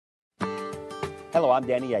Hello, I'm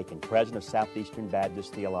Danny Aiken, President of Southeastern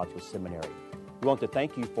Baptist Theological Seminary. We want to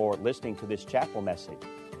thank you for listening to this chapel message.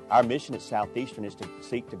 Our mission at Southeastern is to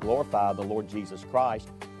seek to glorify the Lord Jesus Christ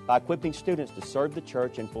by equipping students to serve the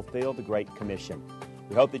church and fulfill the Great Commission.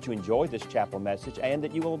 We hope that you enjoy this chapel message and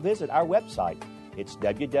that you will visit our website. It's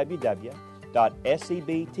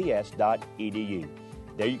www.sebts.edu.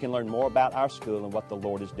 There you can learn more about our school and what the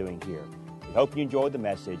Lord is doing here. We hope you enjoyed the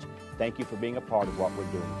message. Thank you for being a part of what we're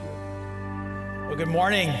doing here. Well, good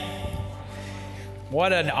morning.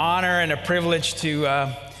 What an honor and a privilege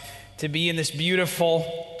to be in this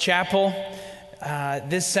beautiful chapel.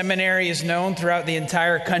 This seminary is known throughout the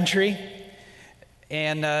entire country,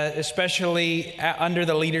 and especially under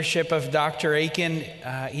the leadership of Dr. Aiken.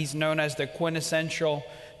 He's known as the quintessential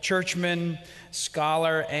churchman,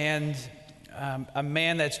 scholar, and a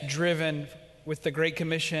man that's driven with the Great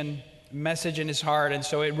Commission message in his heart. And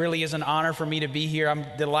so it really is an honor for me to be here. I'm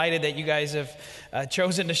delighted that you guys have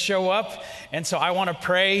chosen to show up. And so I want to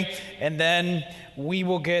pray, and then we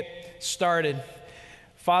will get started.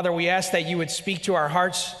 Father, we ask that you would speak to our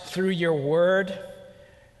hearts through your word.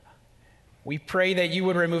 We pray that you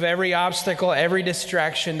would remove every obstacle, every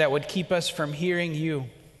distraction that would keep us from hearing you.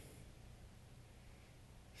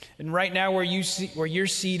 And right now where you're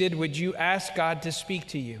seated, would you ask God to speak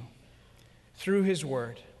to you through his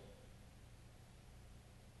word?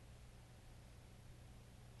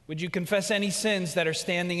 Would you confess any sins that are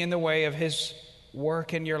standing in the way of his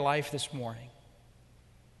work in your life this morning?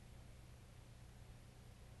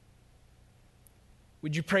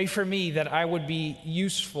 Would you pray for me that I would be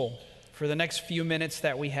useful for the next few minutes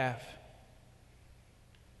that we have?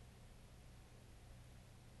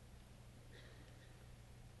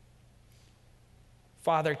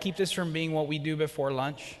 Father, keep this from being what we do before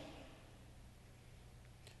lunch.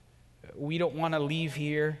 We don't want to leave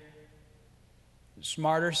here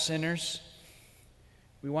smarter sinners.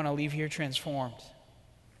 We want to leave here transformed.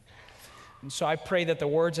 And so I pray that the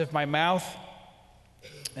words of my mouth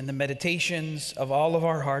and the meditations of all of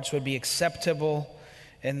our hearts would be acceptable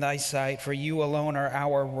in thy sight, for you alone are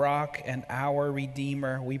our rock and our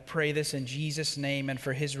Redeemer. We pray this in Jesus' name and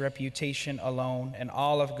for his reputation alone. And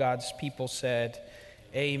all of God's people said,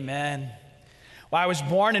 amen. Well, I was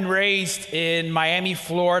born and raised in Miami,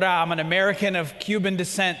 Florida. I'm an American of Cuban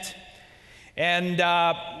descent. And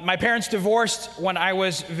my parents divorced when I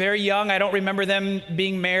was very young. I don't remember them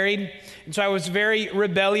being married. And so I was very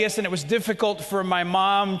rebellious, and it was difficult for my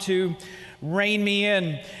mom to rein me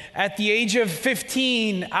in. At the age of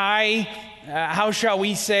 15, I, how shall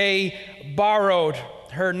we say, borrowed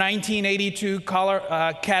her 1982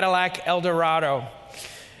 Cadillac Eldorado.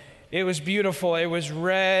 It was beautiful. It was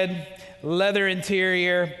red, leather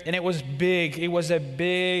interior, and it was big. It was a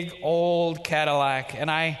big, old Cadillac,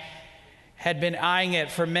 and I had been eyeing it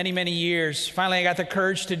for many, many years. Finally, I got the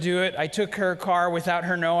courage to do it. I took her car without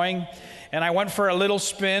her knowing, and I went for a little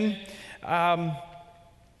spin. I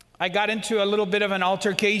got into a little bit of an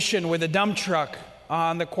altercation with a dump truck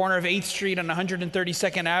on the corner of 8th Street and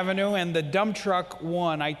 132nd Avenue, and the dump truck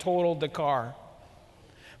won. I totaled the car.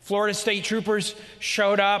 Florida State Troopers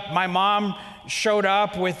showed up. My mom showed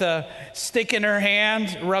up with a stick in her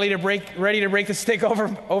hand, ready to break the stick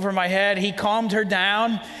over my head. He calmed her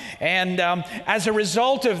down, and as a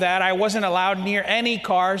result of that, I wasn't allowed near any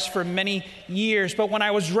cars for many years. But when I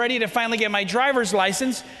was ready to finally get my driver's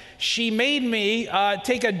license, she made me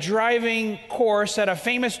take a driving course at a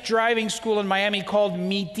famous driving school in Miami called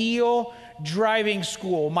Medio Driving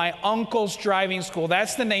School, my uncle's driving school.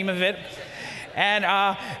 That's the name of it. And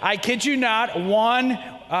I kid you not, one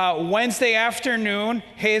Wednesday afternoon,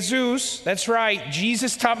 Jesus, that's right,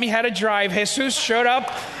 Jesus taught me how to drive. Jesus showed up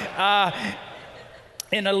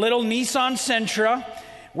in a little Nissan Sentra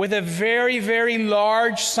with a very, very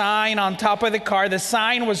large sign on top of the car. The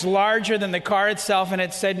sign was larger than the car itself, and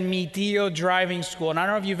it said Medio Driving School. And I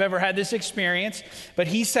don't know if you've ever had this experience, but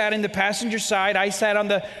he sat in the passenger side, I sat on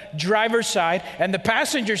the driver's side, and the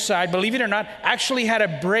passenger side, believe it or not, actually had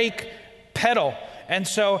a brake pedal. And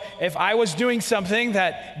so if I was doing something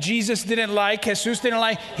that Jesus didn't like, Jesus didn't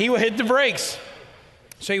like, he would hit the brakes.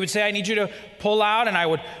 So he would say, I need you to pull out, and I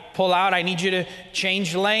would pull out. I need you to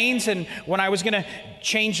change lanes. And when I was going to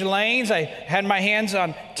change lanes, I had my hands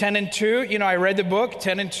on 10 and 2. You know, I read the book,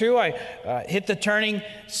 10 and 2. I hit the turning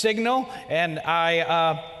signal, and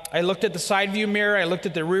I looked at the side view mirror. I looked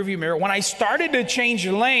at the rear view mirror. When I started to change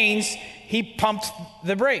lanes, he pumped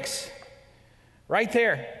the brakes right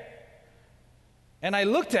there. And I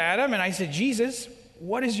looked at him and I said, Jesus,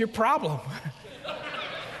 what is your problem?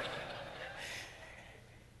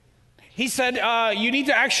 He said, you need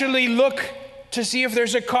to actually look to see if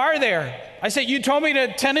there's a car there. I said, you told me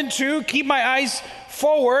to 10 and 2, keep my eyes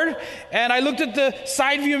forward. And I looked at the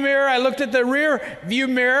side view mirror. I looked at the rear view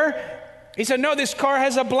mirror. He said, no, this car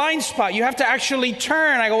has a blind spot. You have to actually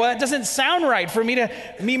turn. I go, well, that doesn't sound right for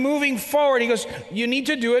me moving forward. He goes, you need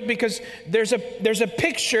to do it because there's a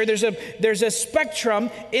picture, there's a spectrum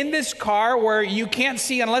in this car where you can't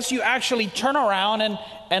see unless you actually turn around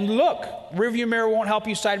and look. Rear view mirror won't help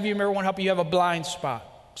you. Side view mirror won't help you. You have a blind spot.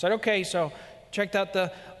 I said, okay. So checked out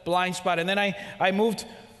the blind spot. And then I moved.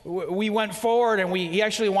 We went forward, and he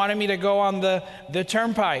actually wanted me to go on the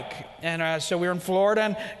turnpike. And so we were in Florida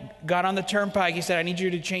and got on the turnpike. He said, I need you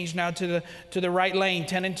to change now to the right lane,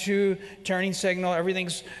 10 and 2, turning signal.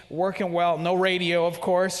 Everything's working well. No radio, of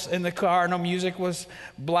course, in the car. No music was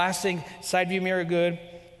blasting. Side view mirror good.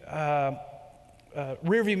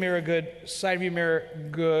 Rear view mirror good. Side view mirror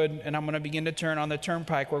good. And I'm going to begin to turn on the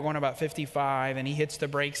turnpike. We're going about 55, and he hits the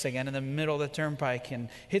brakes again in the middle of the turnpike and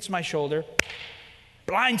hits my shoulder.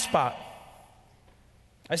 Blind spot.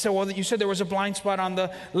 I said, well, you said there was a blind spot on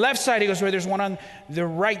the left side. He goes, well, there's one on the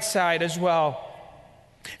right side as well.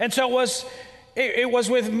 And so it was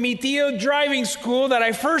with Mi Tio driving school that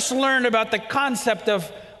I first learned about the concept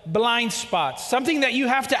of blind spots, something that you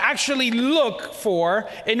have to actually look for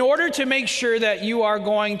in order to make sure that you are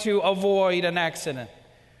going to avoid an accident.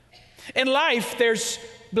 In life, there's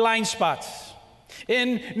blind spots.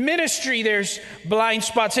 In ministry, there's blind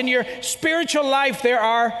spots. In your spiritual life, there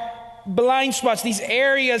are blind spots, these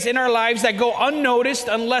areas in our lives that go unnoticed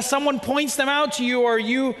unless someone points them out to you, or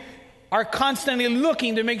you are constantly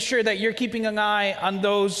looking to make sure that you're keeping an eye on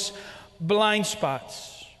those blind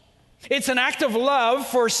spots. It's an act of love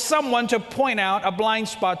for someone to point out a blind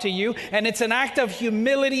spot to you, and it's an act of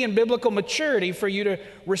humility and biblical maturity for you to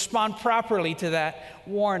respond properly to that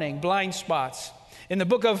warning. Blind spots. In the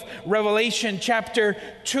book of Revelation, chapter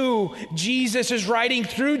 2, Jesus is writing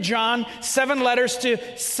through John 7 letters to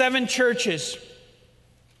 7 churches.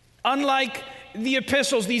 Unlike the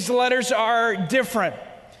epistles, these letters are different.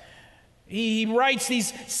 He writes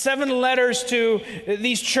these 7 letters to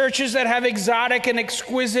these churches that have exotic and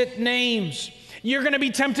exquisite names. You're going to be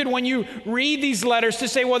tempted when you read these letters to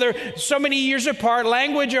say, well, they're so many years apart,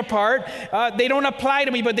 language apart, they don't apply to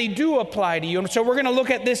me, but they do apply to you. And so we're going to look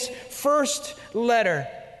at this first letter.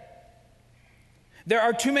 There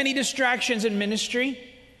are too many distractions in ministry,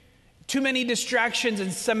 too many distractions in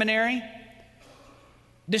seminary,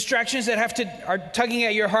 distractions that are tugging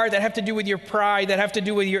at your heart, that have to do with your pride, that have to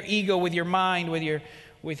do with your ego, with your mind, with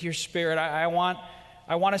your spirit. I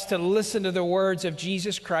want us to listen to the words of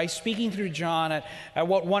Jesus Christ speaking through John at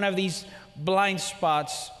what one of these blind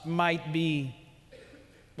spots might be.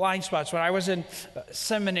 Blind spots. When I was in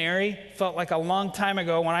seminary, felt like a long time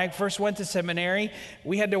ago, when I first went to seminary,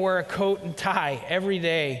 we had to wear a coat and tie every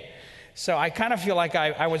day. So I kind of feel like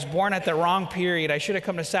I was born at the wrong period. I should have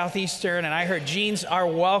come to Southeastern, and I heard jeans are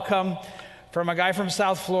welcome from a guy from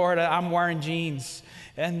South Florida. I'm wearing jeans.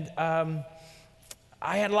 And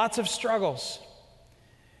I had lots of struggles.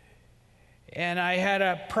 And I had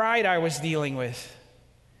a pride I was dealing with.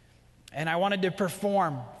 And I wanted to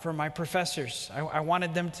perform for my professors. I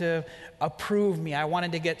wanted them to approve me. I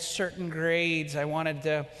wanted to get certain grades. I wanted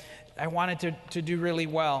to do really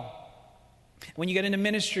well. When you get into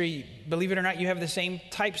ministry, believe it or not, you have the same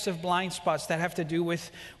types of blind spots that have to do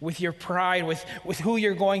with your pride, with who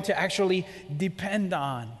you're going to actually depend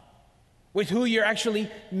on, with who you're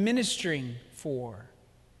actually ministering for.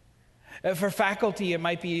 For faculty, it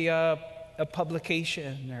might be a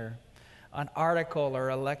publication or an article or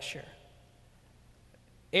a lecture.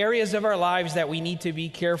 Areas of our lives that we need to be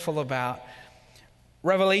careful about.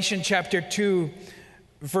 Revelation chapter 2,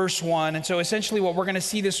 verse 1. And so essentially what we're going to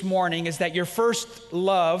see this morning is that your first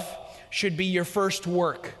love should be your first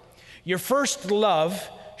work. Your first love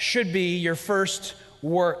should be your first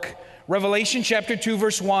work. Revelation chapter 2,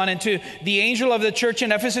 verse 1. And to the angel of the church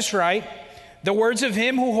in Ephesus write, the words of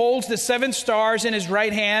him who holds the 7 stars in his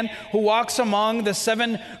right hand, who walks among the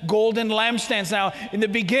 7 golden lampstands. Now, in the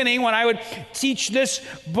beginning, when I would teach this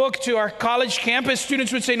book to our college campus,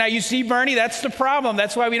 students would say, now you see, Bernie, that's the problem.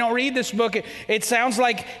 That's why we don't read this book. It sounds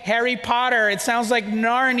like Harry Potter. It sounds like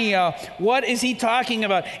Narnia. What is he talking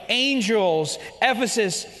about? Angels,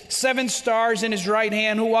 Ephesus, 7 stars in his right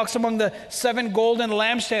hand, who walks among the 7 golden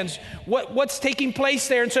lampstands. What's taking place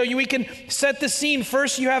there? And so we can set the scene.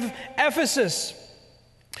 First, you have Ephesus.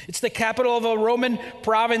 It's the capital of a Roman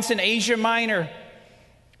province in Asia Minor,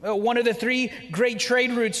 one of the 3 great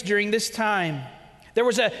trade routes during this time. There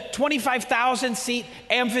was a 25,000-seat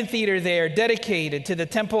amphitheater there dedicated to the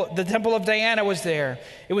temple. The Temple of Diana was there.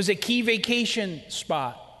 It was a key vacation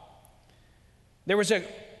spot. There was a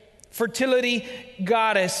fertility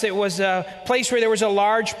goddess. It was a place where there was a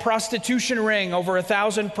large prostitution ring, over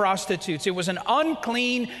 1,000 prostitutes. It was an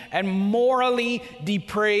unclean and morally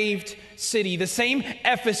depraved city. The same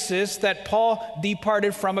Ephesus that Paul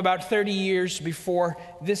departed from about 30 years before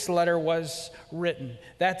this letter was written.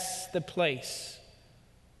 That's the place.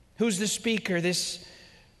 Who's the speaker? The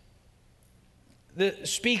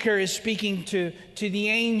speaker is speaking to the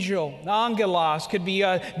angel. Angelos could be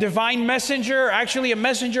a divine messenger, actually a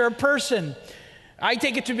messenger, a person. I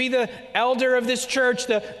take it to be the elder of this church,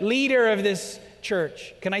 the leader of this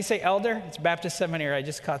church. Can I say elder? It's Baptist Seminary. I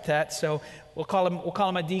just caught that. So we'll call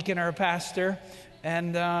him a deacon or a pastor.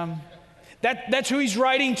 And that's who he's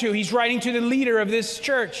writing to. He's writing to the leader of this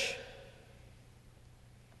church.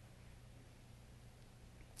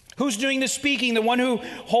 Who's doing the speaking? The one who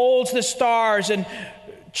holds the stars. In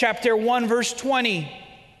chapter 1, verse 20,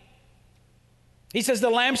 he says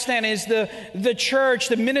the lampstand is the church,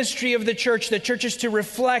 the ministry of the church. The church is to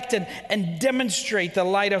reflect and demonstrate the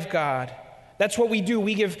light of God. That's what we do.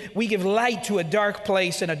 We give light to a dark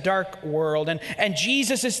place in a dark world. And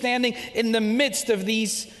Jesus is standing in the midst of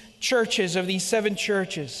these churches, of these 7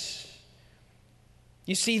 churches.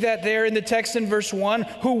 You see that there in the text in verse 1,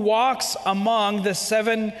 who walks among the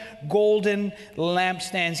 7 golden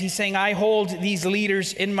lampstands. He's saying, I hold these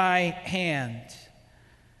leaders in my hand.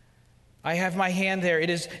 I have my hand there. It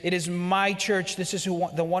is my church. This is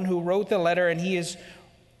the one who wrote the letter, and he is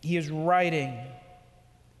writing.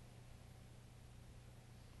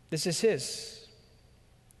 This is his.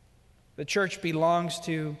 The church belongs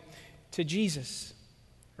to Jesus,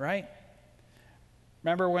 right?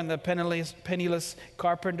 Remember when the penniless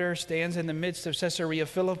carpenter stands in the midst of Caesarea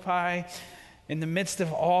Philippi, in the midst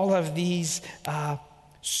of all of these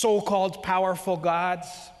so-called powerful gods,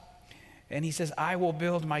 and he says, I will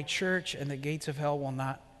build my church and the gates of hell will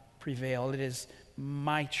not prevail. It is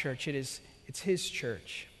my church. It's his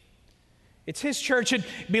church. It's his church. It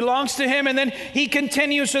belongs to him. And then he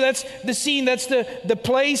continues. So that's the scene. That's the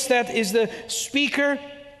place. That is the speaker.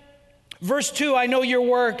 Verse 2, I know your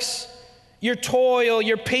works, your toil,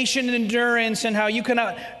 your patient endurance, and how you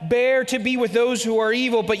cannot bear to be with those who are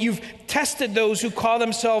evil, but you've tested those who call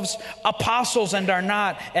themselves apostles and are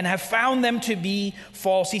not, and have found them to be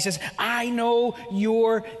false. He says, I know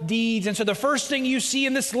your deeds. And so the first thing you see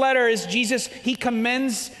in this letter is Jesus, he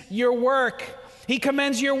commends your work. He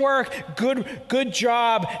commends your work. Good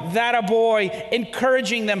job, that a boy,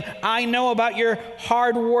 encouraging them. I know about your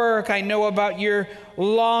hard work. I know about your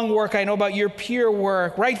long work. I know about your pure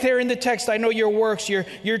work. Right there in the text, I know your works,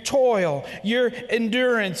 your toil, your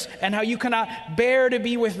endurance, and how you cannot bear to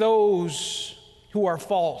be with those who are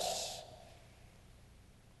false.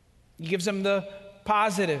 He gives them the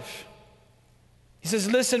positive. He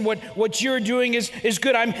says, listen, what you're doing is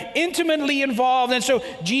good. I'm intimately involved. And so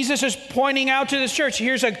Jesus is pointing out to this church,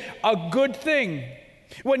 here's a good thing.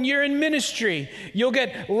 When you're in ministry, you'll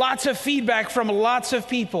get lots of feedback from lots of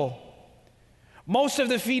people. Most of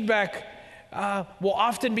the feedback will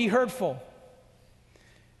often be hurtful.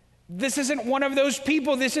 This isn't one of those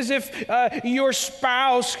people. This is if your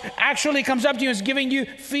spouse actually comes up to you and is giving you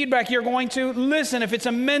feedback. You're going to listen. If it's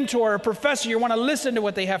a mentor or a professor, you want to listen to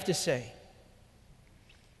what they have to say.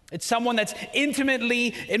 It's someone that's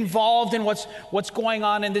intimately involved in what's going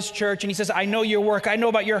on in this church. And he says, I know your work. I know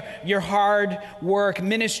about your hard work.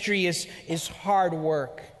 Ministry is hard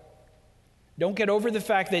work. Don't get over the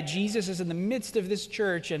fact that Jesus is in the midst of this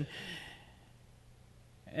church and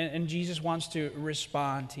Jesus wants to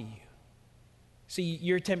respond to you. See,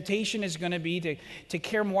 your temptation is going to be to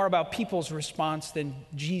care more about people's response than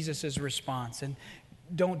Jesus' response. And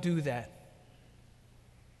don't do that.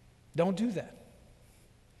 Don't do that.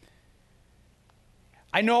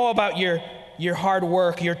 I know about your hard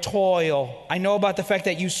work, your toil. I know about the fact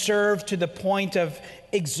that you serve to the point of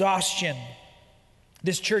exhaustion.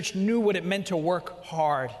 This church knew what it meant to work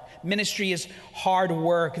hard. Ministry is hard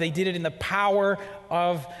work. They did it in the power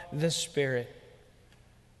of the Spirit.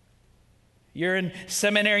 You're in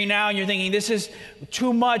seminary now and you're thinking, this is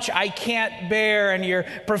too much, I can't bear. And your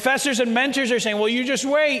professors and mentors are saying, well, you just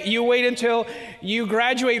wait. You wait until you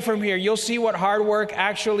graduate from here. You'll see what hard work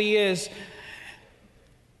actually is.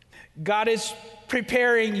 God is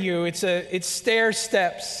preparing you. It's stair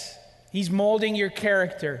steps. He's molding your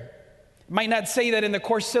character. Might not say that in the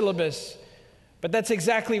course syllabus, but that's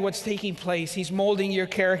exactly what's taking place. He's molding your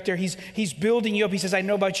character. He's building you up. He says, I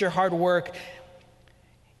know about your hard work.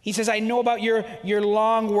 He says, I know about your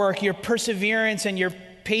long work, your perseverance and your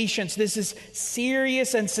patience. This is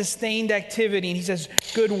serious and sustained activity. And he says,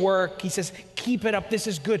 good work. He says, keep it up. This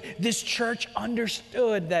is good. This church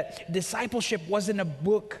understood that discipleship wasn't a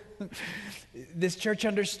book. This church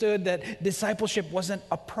understood that discipleship wasn't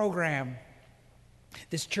a program.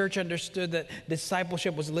 This church understood that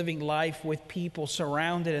discipleship was living life with people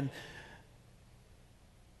surrounded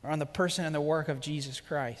on the person and the work of Jesus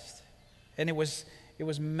Christ. And it was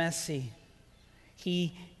messy.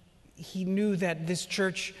 He knew that this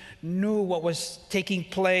church knew what was taking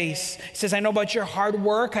place. He says, I know about your hard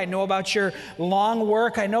work. I know about your long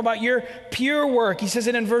work. I know about your pure work. He says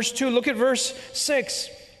it in verse 2. Look at verse 6.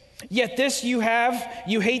 Yet this you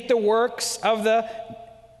hate the works of the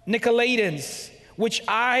Nicolaitans, which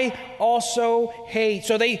I also hate.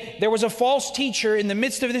 So there was a false teacher in the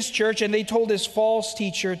midst of this church, and they told this false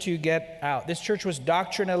teacher to get out. This church was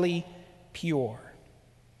doctrinally pure.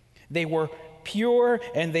 They were pure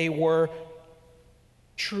and they were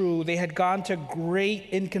true. They had gone to great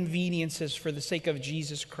inconveniences for the sake of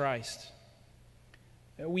Jesus Christ.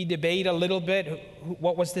 We debate a little bit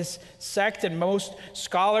what was this sect, and most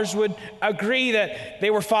scholars would agree that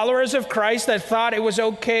they were followers of Christ that thought it was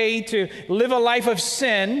okay to live a life of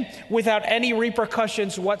sin without any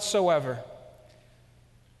repercussions whatsoever,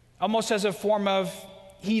 almost as a form of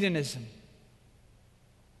hedonism.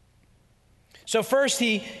 So first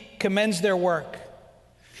he commends their work,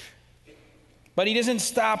 but he doesn't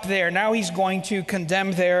stop there. Now he's going to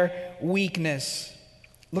condemn their weakness.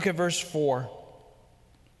 Look at verse 4.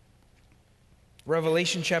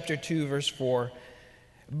 Revelation chapter 2, verse 4.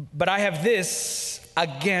 But I have this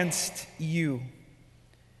against you.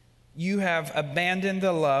 You have abandoned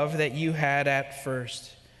the love that you had at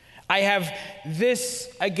first. I have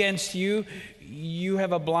this against you. You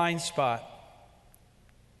have a blind spot.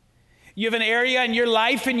 You have an area in your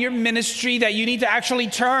life, in your ministry, that you need to actually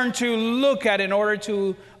turn to look at in order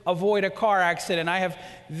to avoid a car accident. I have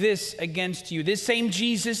this against you. This same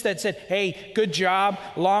Jesus that said, hey, good job,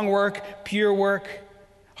 long work, pure work,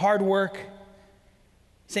 hard work,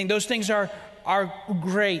 saying those things are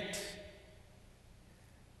great.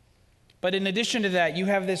 But in addition to that, you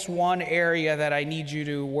have this one area that I need you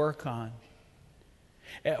to work on.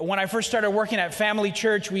 When I first started working at Family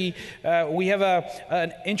Church, we have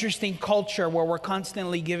an interesting culture where we're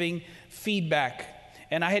constantly giving feedback.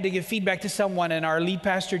 And I had to give feedback to someone, and our lead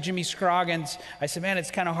pastor, Jimmy Scroggins, I said, man,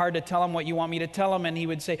 it's kind of hard to tell him what you want me to tell him. And he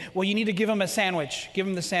would say, well, you need to give him a sandwich. Give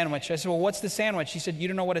him the sandwich. I said, well, what's the sandwich? He said, you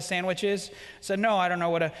don't know what a sandwich is? I said, no, I don't know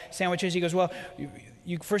what a sandwich is. He goes, well,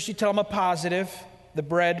 first you tell him a positive, the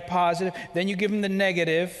bread positive. Then you give him the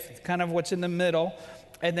negative, kind of what's in the middle.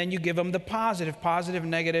 And then you give him the positive,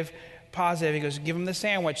 negative, positive. He goes, give him the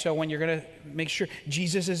sandwich. So when you're going to make sure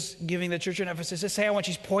Jesus is giving the church an emphasis, a sandwich,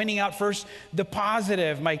 he's pointing out first the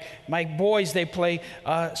positive. My boys, they play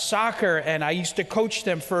soccer, and I used to coach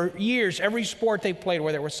them for years. Every sport they played,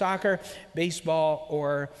 whether it was soccer, baseball,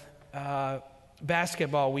 or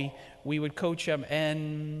basketball, we would coach them.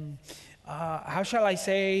 And how shall I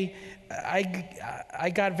say,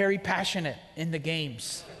 I got very passionate in the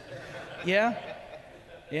games. Yeah?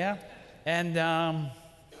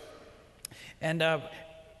 And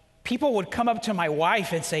people would come up to my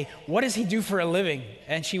wife and say, what does he do for a living?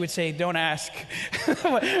 And she would say, don't ask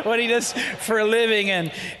what he does for a living.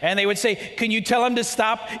 And they would say, can you tell him to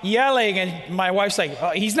stop yelling? And my wife's like,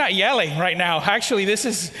 oh, he's not yelling right now. Actually, this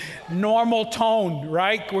is normal tone,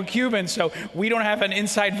 right? We're Cuban, so we don't have an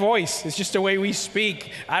inside voice. It's just the way we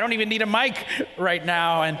speak. I don't even need a mic right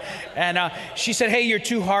now. And she said, hey, you're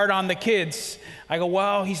too hard on the kids. I go,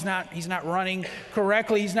 well, he's not running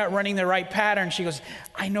correctly. He's not running the right pattern. She goes,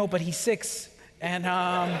 I know, but he's 6.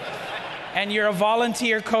 And you're a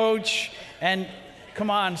volunteer coach. And come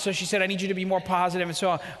on. So she said, I need you to be more positive. And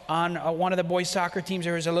so on one of the boys' soccer teams,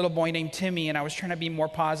 there was a little boy named Timmy, and I was trying to be more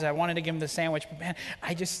positive. I wanted to give him the sandwich, but man,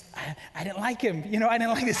 I didn't like him. I didn't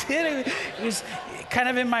like this kid. It was kind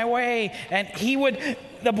of in my way. And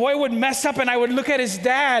the boy would mess up, and I would look at his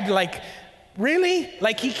dad like, really?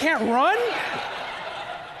 Like he can't run?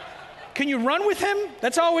 Can you run with him?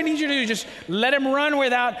 That's all we need you to do. Just let him run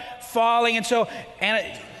without falling. And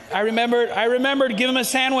I remembered give him a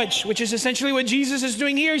sandwich, which is essentially what Jesus is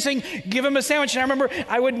doing here. He's saying, give him a sandwich. And I remember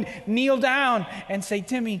I would kneel down and say,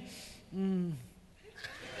 Timmy, man,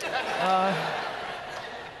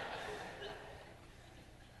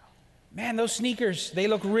 those sneakers, they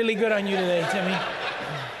look really good on you today, Timmy.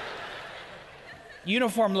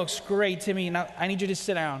 Uniform looks great, Timmy. Now, I need you to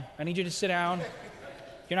sit down.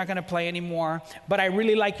 You're not going to play anymore. But I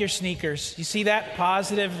really like your sneakers. You see that?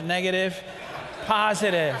 Positive, negative,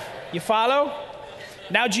 positive. You follow?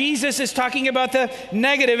 Now Jesus is talking about the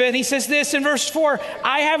negative, and he says this in verse 4.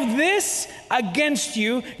 I have this against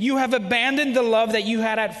you. You have abandoned the love that you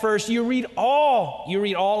had at first. You read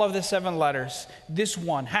all of the 7 letters. This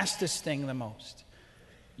one has to sting the most.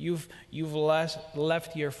 You've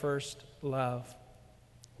left your first love.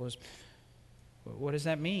 What does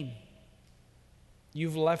that mean?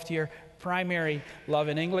 You've left your primary love.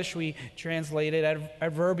 In English, we translate it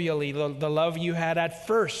adverbially, the love you had at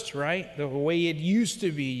first, right? The way it used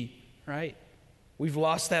to be, right? We've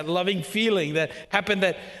lost that loving feeling that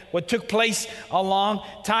happened, what took place a long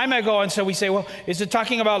time ago. And so we say, well, is it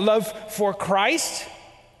talking about love for Christ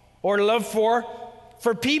or love for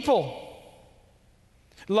people?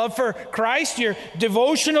 Love for Christ, your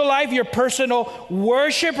devotional life, your personal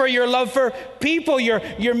worship, or your love for people,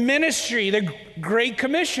 your ministry, the Great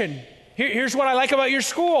Commission. Here's what I like about your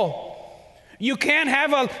school. You can't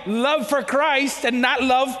have a love for Christ and not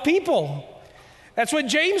love people. That's what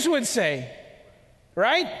James would say,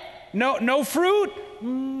 right? No fruit,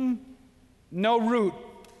 no root,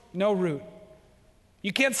 no root.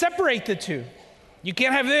 You can't separate the two. You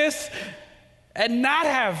can't have this and not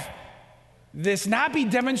have this, not be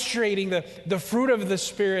demonstrating the fruit of the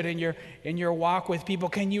Spirit in your walk with people.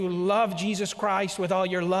 Can you love Jesus Christ with all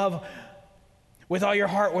your love, with all your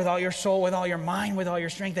heart, with all your soul, with all your mind, with all your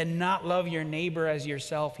strength, and not love your neighbor as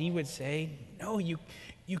yourself? He would say, no, you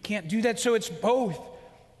can't do that. So it's both.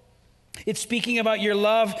 It's speaking about your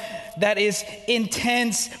love that is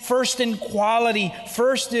intense, first in quality,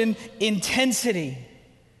 first in intensity.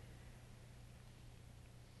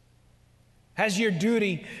 Has your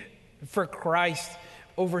duty for Christ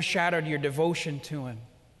overshadowed your devotion to Him?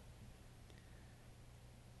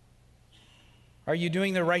 Are you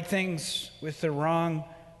doing the right things with the wrong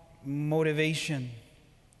motivation?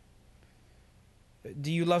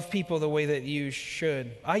 Do you love people the way that you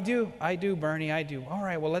should? I do, Bernie, I do. All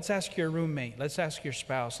right, well, let's ask your roommate. Let's ask your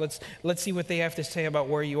spouse. Let's see what they have to say about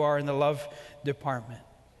where you are in the love department.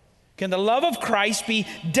 Can the love of Christ be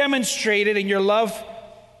demonstrated in your love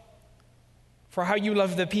for how you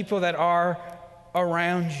love the people that are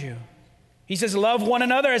around you? He says, love one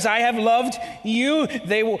another as I have loved you.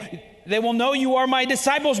 They will know you are my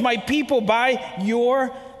disciples, my people, by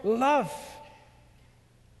your love.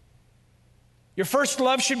 Your first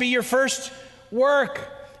love should be your first work.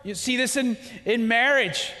 You see this in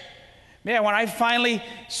marriage. Man, when I finally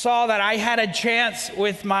saw that I had a chance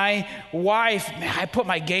with my wife, man, I put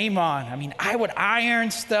my game on. I mean, I would iron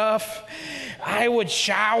stuff. I would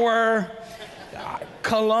shower.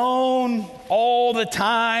 Cologne all the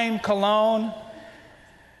time, cologne.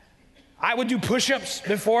 I would do push-ups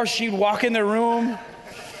before she'd walk in the room.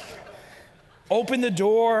 Open the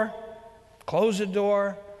door, close the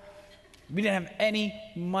door. We didn't have any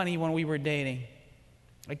money when we were dating.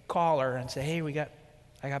 I'd call her and say, hey,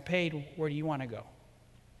 I got paid. Where do you want to go?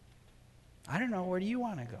 I don't know. Where do you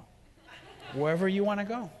want to go? Wherever you want to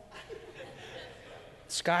go.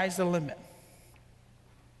 Sky's the limit.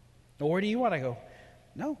 Well, where do you want to go?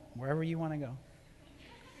 No, wherever you want to go.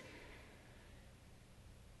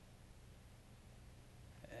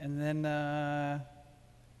 And then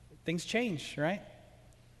things change, right?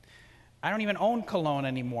 I don't even own cologne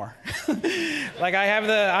anymore. Like I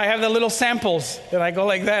have the little samples, and I go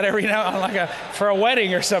like that every now, like for a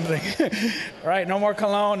wedding or something. Right? No more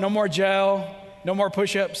cologne, no more gel, no more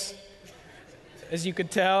push-ups, as you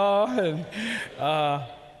could tell. And,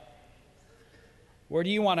 where do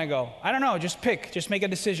you want to go? I don't know. Just pick. Just make a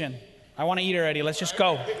decision. I want to eat already. Let's just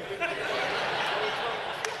go.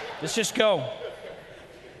 Let's just go.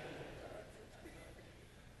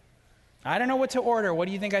 I don't know what to order. What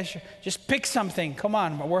do you think I should? Just pick something. Come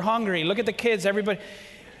on. We're hungry. Look at the kids. Everybody.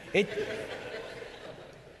 It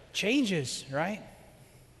changes, right?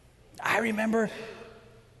 I remember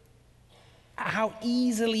how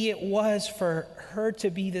easily it was for her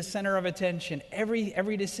to be the center of attention.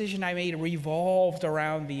 Every decision I made revolved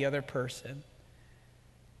around the other person.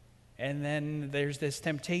 And then there's this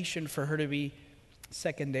temptation for her to be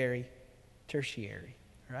secondary, tertiary,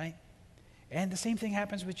 right? And the same thing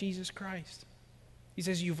happens with Jesus Christ. He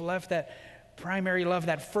says you've left that primary love,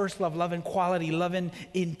 that first love, love in quality, love in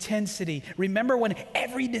intensity. Remember when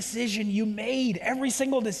every decision you made, every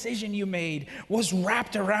single decision you made was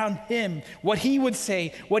wrapped around Him, what He would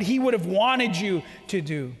say, what He would have wanted you to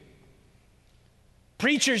do.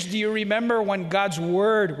 Preachers, do you remember when God's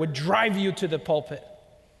Word would drive you to the pulpit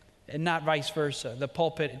and not vice versa? The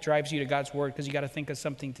pulpit drives you to God's Word because you got to think of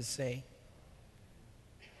something to say.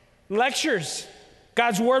 Lectures,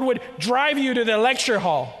 God's Word would drive you to the lecture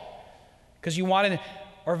hall because you wanted,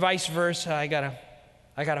 or vice versa. I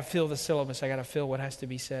gotta fill the syllabus. I gotta fill what has to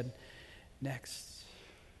be said next.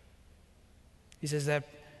 He says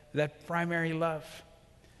that primary love.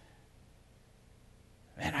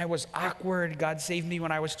 Man, I was awkward. God saved me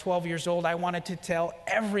when I was 12 years old. I wanted to tell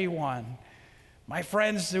everyone My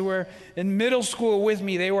friends who were in middle school with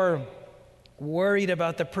me, they were worried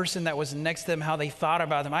about the person that was next to them, how they thought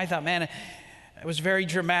about them. I thought, man, it was very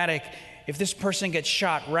dramatic. If this person gets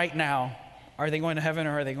shot right now, are they going to heaven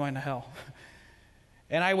or are they going to hell?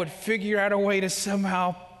 And I would figure out a way to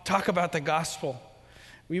somehow talk about the gospel.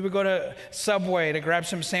 We would go to Subway to grab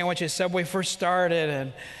some sandwiches. Subway first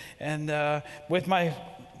started, and with my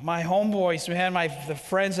homeboys, we had the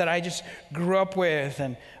friends that I just grew up with,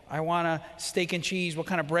 and I want a steak and cheese. What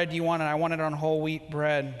kind of bread do you want? And I want it on whole wheat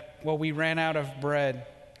bread. Well, we ran out of bread.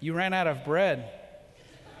 You ran out of bread.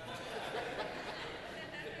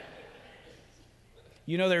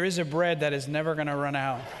 You know, there is a bread that is never going to run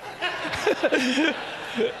out.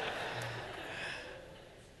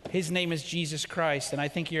 His name is Jesus Christ, and I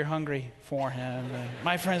think you're hungry for him. And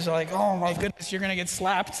my friends are like, oh my goodness, you're going to get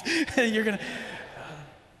slapped. You're going to...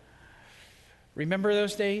 Remember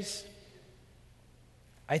those days?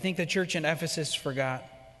 I think the church in Ephesus forgot.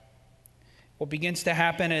 What begins to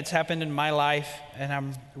happen, and it's happened in my life, and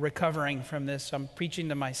I'm recovering from this, I'm preaching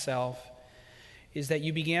to myself, is that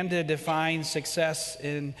you began to define success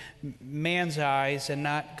in man's eyes and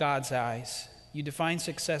not God's eyes. You define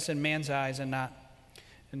success in man's eyes and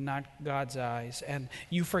not God's eyes. And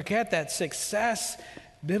you forget that success,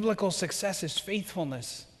 biblical success, is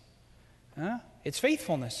faithfulness. It's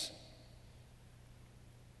faithfulness.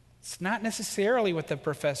 It's not necessarily what the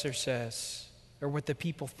professor says or what the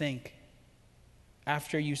people think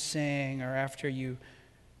after you sing or after you.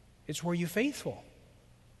 It's were you faithful?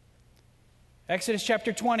 Exodus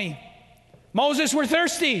chapter 20. Moses, we're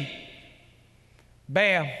thirsty.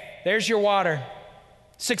 Bam, there's your water.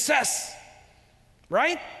 Success,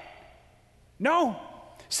 right? No.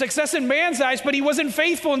 Success in man's eyes, but he wasn't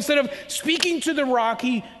faithful. Instead of speaking to the rock,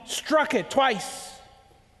 he struck it twice.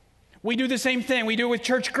 We do the same thing. We do it with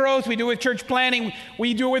church growth. We do it with church planning.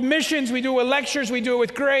 We do it with missions. We do it with lectures. We do it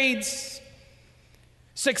with grades.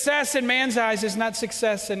 Success in man's eyes is not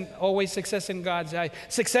success and always success in God's eyes.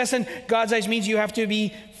 Success in God's eyes means you have to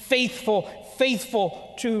be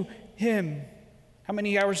faithful to him. How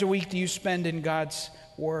many hours a week do you spend in God's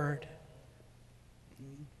word?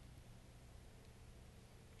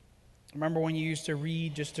 Remember when you used to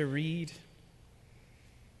read just to read?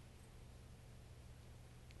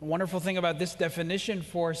 The wonderful thing about this definition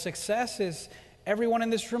for success is everyone in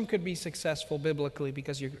this room could be successful biblically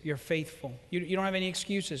because you're faithful. You don't have any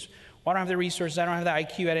excuses. Well, I don't have the resources. I don't have the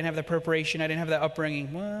IQ. I didn't have the preparation. I didn't have the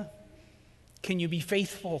upbringing. Well, can you be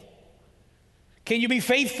faithful? Can you be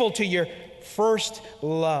faithful to your first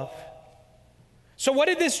love? So what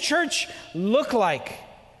did this church look like?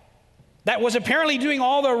 That was apparently doing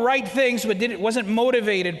all the right things, but wasn't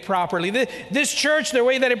motivated properly. This church, the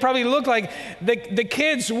way that it probably looked like, the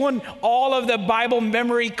kids won all of the Bible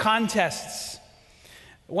memory contests.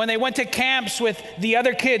 When they went to camps with the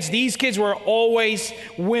other kids, these kids were always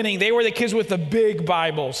winning. They were the kids with the big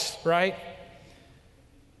Bibles, right?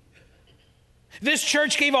 This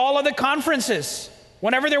church gave all of the conferences.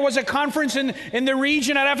 Whenever there was a conference in the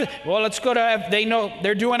region, let's go to, they know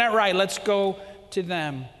they're doing it right. Let's go to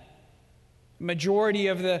them. Majority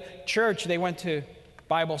of the church, they went to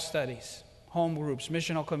Bible studies, home groups,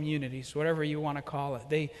 missional communities, whatever you want to call it.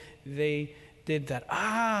 They did that.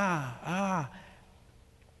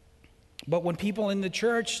 But when people in the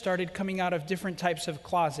church started coming out of different types of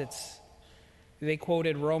closets, they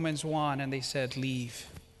quoted Romans 1 and they said, leave.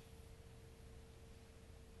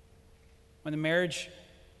 When the marriage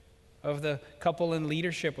of the couple in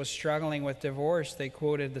leadership was struggling with divorce, they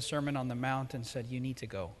quoted the Sermon on the Mount and said, you need to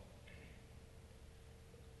go.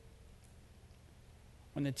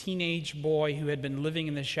 When the teenage boy who had been living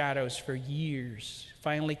in the shadows for years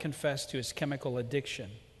finally confessed to his chemical addiction,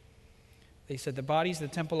 they said, the body's the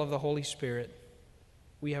temple of the Holy Spirit.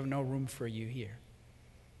 We have no room for you here.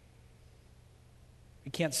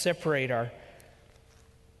 We can't separate our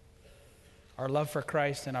love for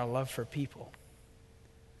Christ and our love for people.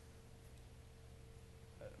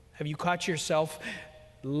 Have you caught yourself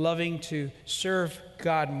loving to serve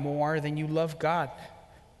God more than you love God?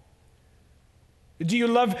 Do you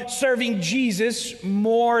love serving Jesus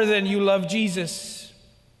more than you love Jesus?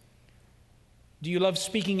 Do you love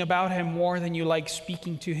speaking about him more than you like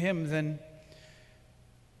speaking to him? Then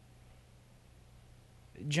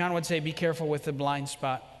John would say, be careful with the blind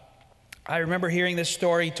spot. I remember hearing this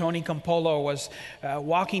story. Tony Campolo was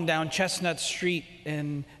walking down Chestnut Street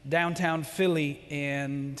in downtown Philly,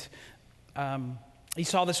 and he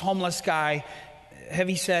saw this homeless guy,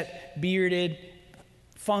 heavy-set, bearded,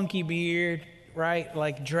 funky beard, right,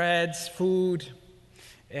 like dreads, food,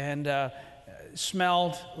 and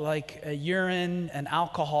smelled like urine and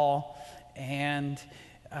alcohol. And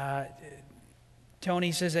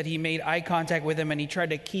Tony says that he made eye contact with him and he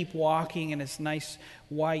tried to keep walking in his nice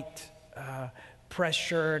white press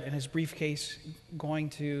shirt and his briefcase going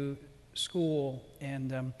to school.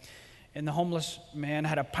 And the homeless man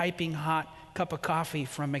had a piping hot cup of coffee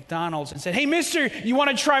from McDonald's and said, "Hey, mister, you want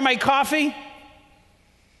to try my coffee?"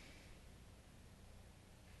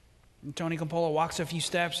 And Tony Campolo walks a few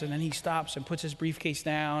steps and then he stops and puts his briefcase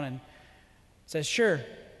down and says, "Sure."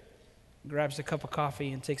 Grabs the cup of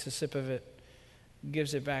coffee and takes a sip of it,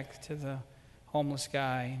 gives it back to the homeless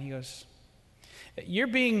guy, and he goes, "You're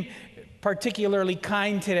being particularly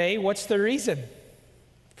kind today. What's the reason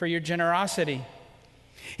for your generosity?"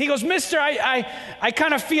 He goes, "Mister, I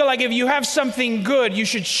kind of feel like if you have something good, you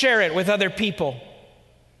should share it with other people."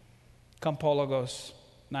 Campolo goes,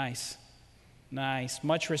 "Nice, nice,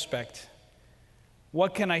 much respect.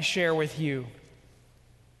 What can I share with you?"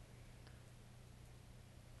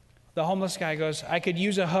 The homeless guy goes, "I could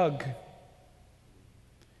use a hug."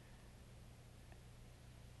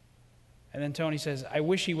 And then Tony says, "I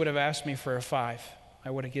wish he would have asked me for a $5.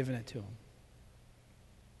 I would have given it to him."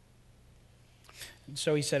 And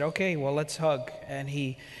so he said, "Okay, well, let's hug." And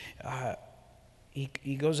he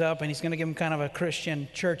goes up and he's going to give him kind of a Christian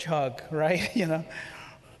church hug, right? You know.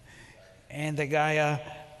 And the guy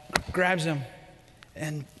grabs him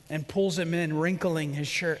and pulls him in, wrinkling his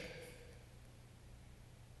shirt.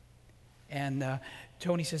 And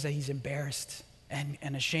Tony says that he's embarrassed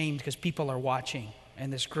and ashamed because people are watching.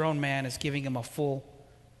 And this grown man is giving him a full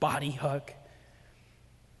body hug.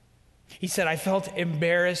 He said, "I felt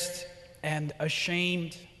embarrassed and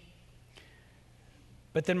ashamed.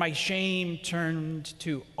 But then my shame turned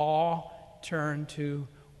to awe, turned to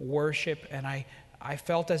worship. And I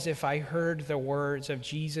felt as if I heard the words of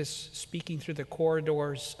Jesus speaking through the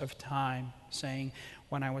corridors of time, saying,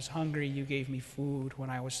 'When I was hungry, you gave me food. When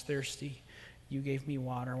I was thirsty, you gave me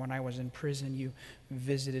water. When I was in prison, you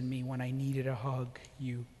visited me. When I needed a hug,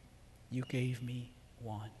 you gave me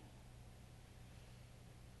one.'"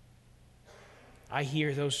 I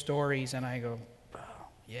hear those stories and I go, "Oh,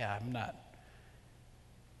 yeah, I'm not."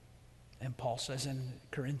 And Paul says in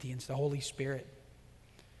Corinthians, the Holy Spirit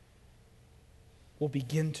will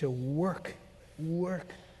begin to work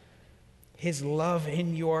His love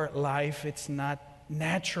in your life. It's not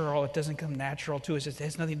natural. It doesn't come natural to us. It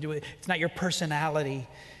has nothing to do with it. It's not your personality.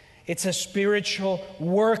 It's a spiritual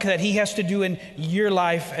work that He has to do in your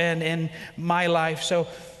life and in my life. So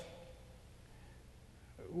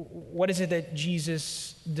what is it that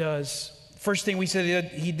Jesus does? First thing we said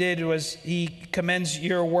that He did was He commends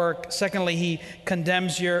your work. Secondly, He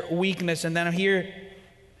condemns your weakness. And then here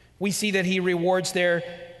we see that He rewards their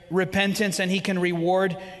repentance, and He can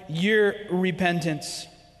reward your repentance.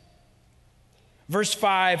 Verse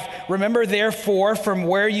 5, "Remember therefore from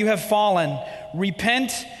where you have fallen,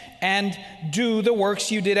 repent and do the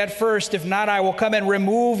works you did at first. If not, I will come and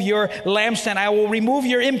remove your lampstand. I will remove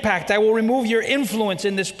your impact. I will remove your influence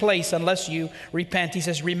in this place unless you repent." He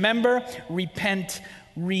says, remember, repent,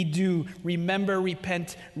 redo. Remember,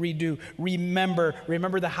 repent, redo.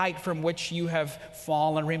 Remember the height from which you have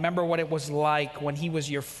fallen. Remember what it was like when He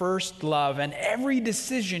was your first love, and every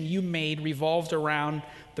decision you made revolved around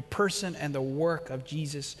the person and the work of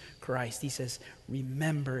Jesus Christ. He says,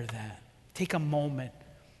 remember that. Take a moment.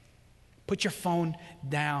 Put your phone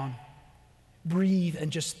down. Breathe and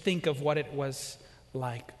just think of what it was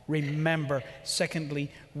like. Remember. Secondly,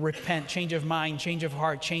 repent. Change of mind, change of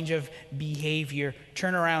heart, change of behavior.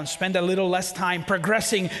 Turn around. Spend a little less time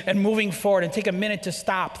progressing and moving forward, and take a minute to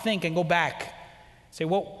stop, think, and go back. Say,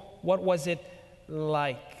 what was it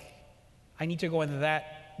like? I need to go in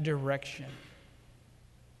that direction.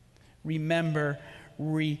 Remember,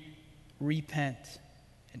 repent.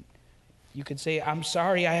 And you could say, "I'm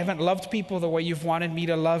sorry, I haven't loved people the way you've wanted me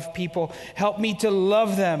to love people. Help me to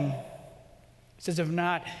love them." He says, if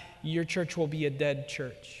not, your church will be a dead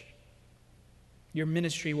church. Your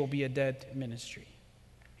ministry will be a dead ministry.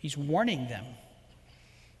 He's warning them.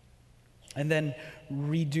 And then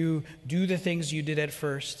do the things you did at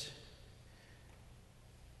first.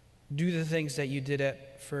 Do the things that you did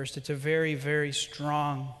at first. It's a very, very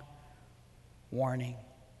strong warning.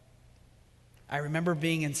 I remember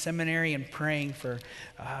being in seminary and praying for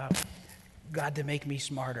God to make me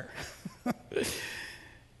smarter.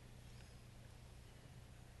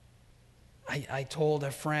 I told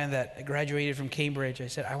a friend that graduated from Cambridge, I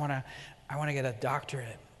said, I want to get a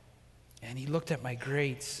doctorate. And he looked at my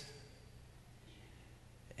grades.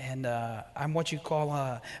 And I'm what you call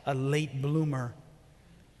a late bloomer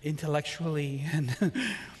intellectually.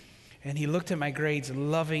 And he looked at my grades, a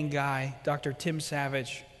loving guy, Dr. Tim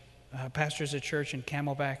Savage, pastors a church in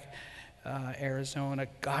Camelback, Arizona,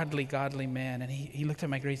 godly man. And he looked at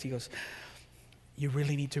my grades. He goes, "You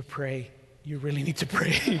really need to pray. You really need to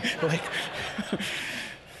pray." Like,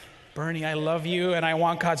 Bernie, I love you and I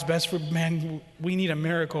want God's best for, man, we need a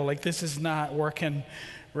miracle. Like, this is not working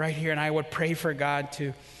right here. And I would pray for God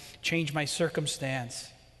to change my circumstance.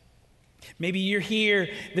 Maybe you're here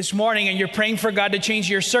this morning and you're praying for God to change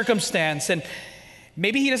your circumstance. And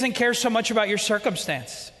maybe He doesn't care so much about your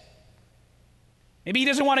circumstance. Maybe He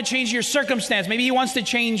doesn't want to change your circumstance. Maybe He wants to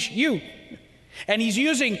change you. And He's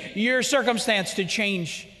using your circumstance to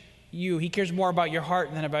change you. He cares more about your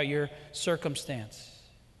heart than about your circumstance.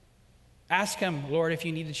 Ask Him, "Lord, if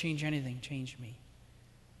you need to change anything, change me."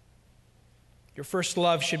 Your first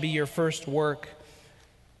love should be your first work.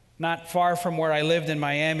 Not far from where I lived in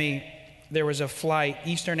Miami, there was a flight,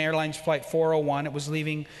 Eastern Airlines Flight 401. It was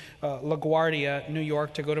leaving LaGuardia, New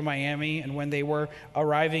York, to go to Miami. And when they were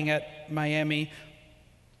arriving at Miami,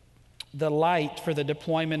 the light for the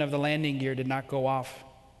deployment of the landing gear did not go off,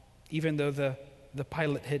 even though the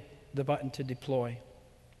pilot hit the button to deploy.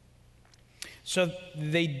 So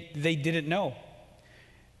they didn't know.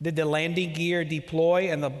 Did the landing gear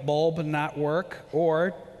deploy and the bulb not work,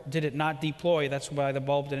 or did it not deploy? That's why the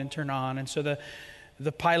bulb didn't turn on. And so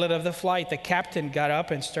the pilot of the flight, the captain, got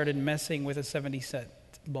up and started messing with a 70-cent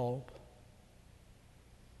bulb.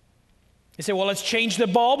 He said, "Well, let's change the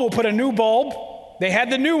bulb. We'll put a new bulb." They had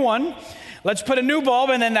the new one. "Let's put a new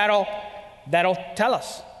bulb, and then that'll tell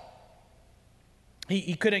us."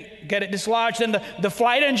 He couldn't get it dislodged. Then the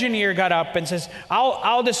flight engineer got up and says,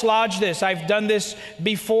 I'll dislodge this. I've done this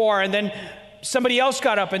before. And then somebody else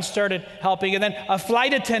got up and started helping. And then a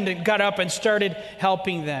flight attendant got up and started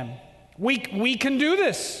helping them. We can do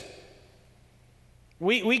this.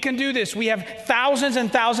 We can do this. We have thousands and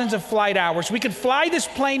thousands of flight hours. We could fly this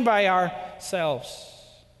plane by ourselves.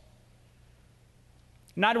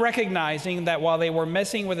 Not recognizing that while they were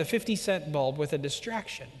messing with a 50-cent bulb with a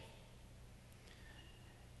distraction,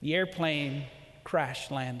 the airplane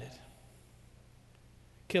crash-landed,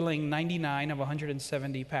 killing 99 of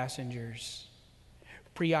 170 passengers.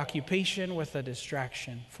 Preoccupation with a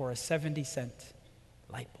distraction for a 70-cent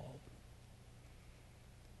light bulb.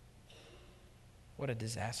 What a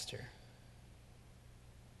disaster.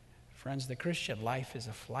 Friends, the Christian life is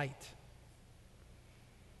a flight.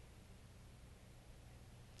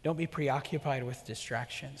 Don't be preoccupied with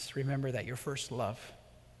distractions. Remember that your first love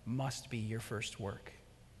must be your first work.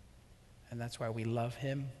 And that's why we love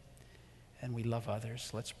Him and we love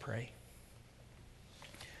others. Let's pray.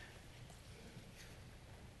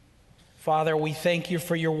 Father, we thank You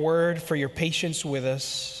for Your word, for Your patience with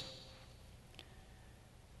us.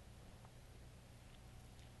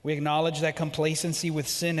 We acknowledge that complacency with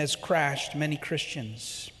sin has crashed many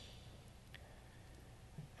Christians.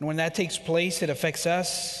 And when that takes place, it affects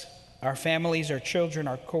us, our families, our children,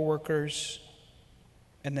 our co-workers,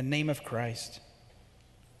 in the name of Christ.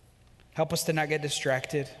 Help us to not get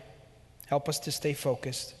distracted. Help us to stay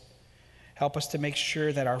focused. Help us to make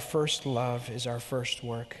sure that our first love is our first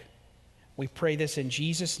work. We pray this in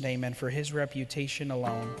Jesus' name and for His reputation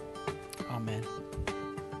alone. Amen.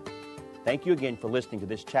 Thank you again for listening to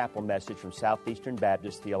this chapel message from Southeastern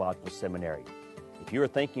Baptist Theological Seminary. If you are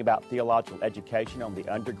thinking about theological education on the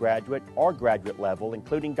undergraduate or graduate level,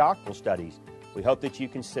 including doctoral studies, we hope that you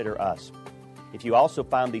consider us. If you also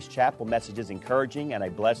find these chapel messages encouraging and a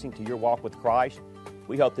blessing to your walk with Christ,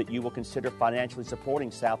 we hope that you will consider financially supporting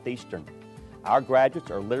Southeastern. Our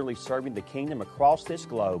graduates are literally serving the kingdom across this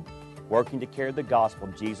globe, working to carry the gospel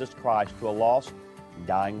of Jesus Christ to a lost and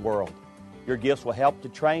dying world. Your gifts will help to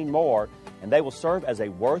train more, and they will serve as a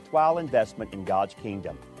worthwhile investment in God's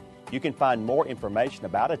kingdom. You can find more information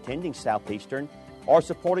about attending Southeastern or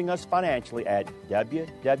supporting us financially at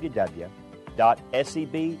www.sebts.edu.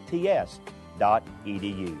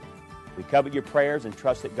 We covet your prayers and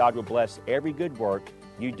trust that God will bless every good work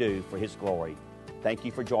you do for His glory. Thank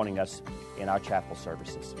you for joining us in our chapel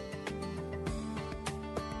services.